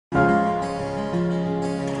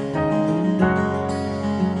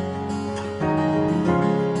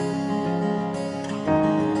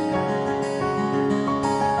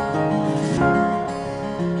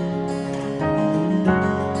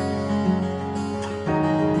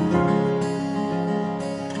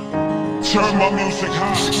Turn my music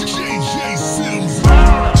high. DJ Sims.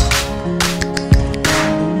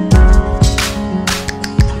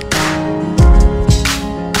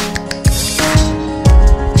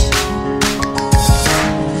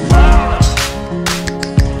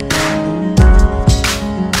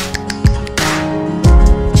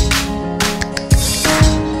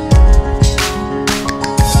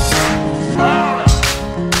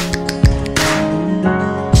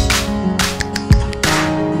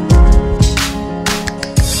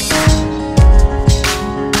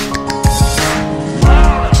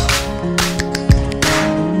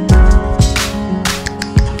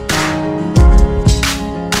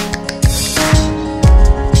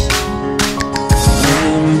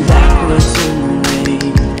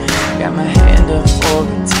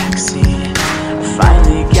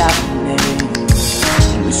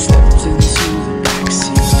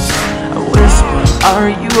 Are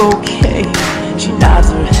you okay? She nods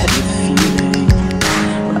her head with feeling,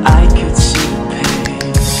 but I could see the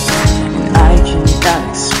pain, and I cannot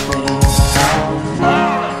explain how.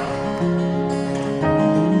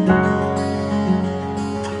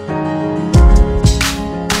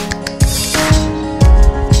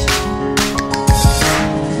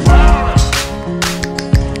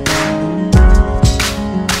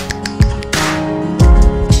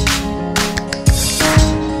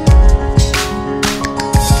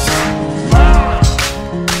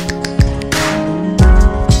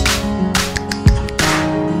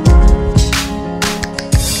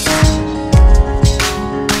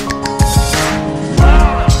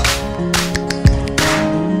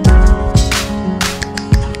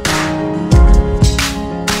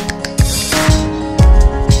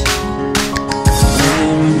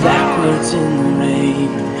 Backwards in the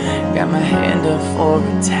rain, got my hand up for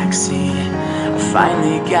a taxi. I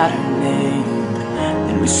finally got her name,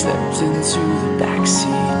 then we slipped into the backseat.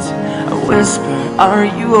 I whisper, are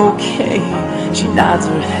you okay? She nods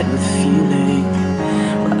her head with feeling,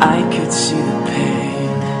 but I could see the pain,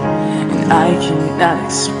 and I cannot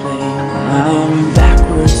explain. I'm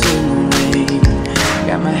backwards in the rain,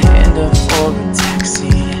 got my hand up for a taxi.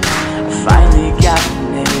 I finally got her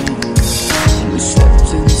name, we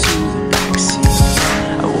stepped into the backseat.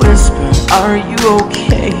 I whisper, are you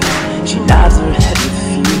okay?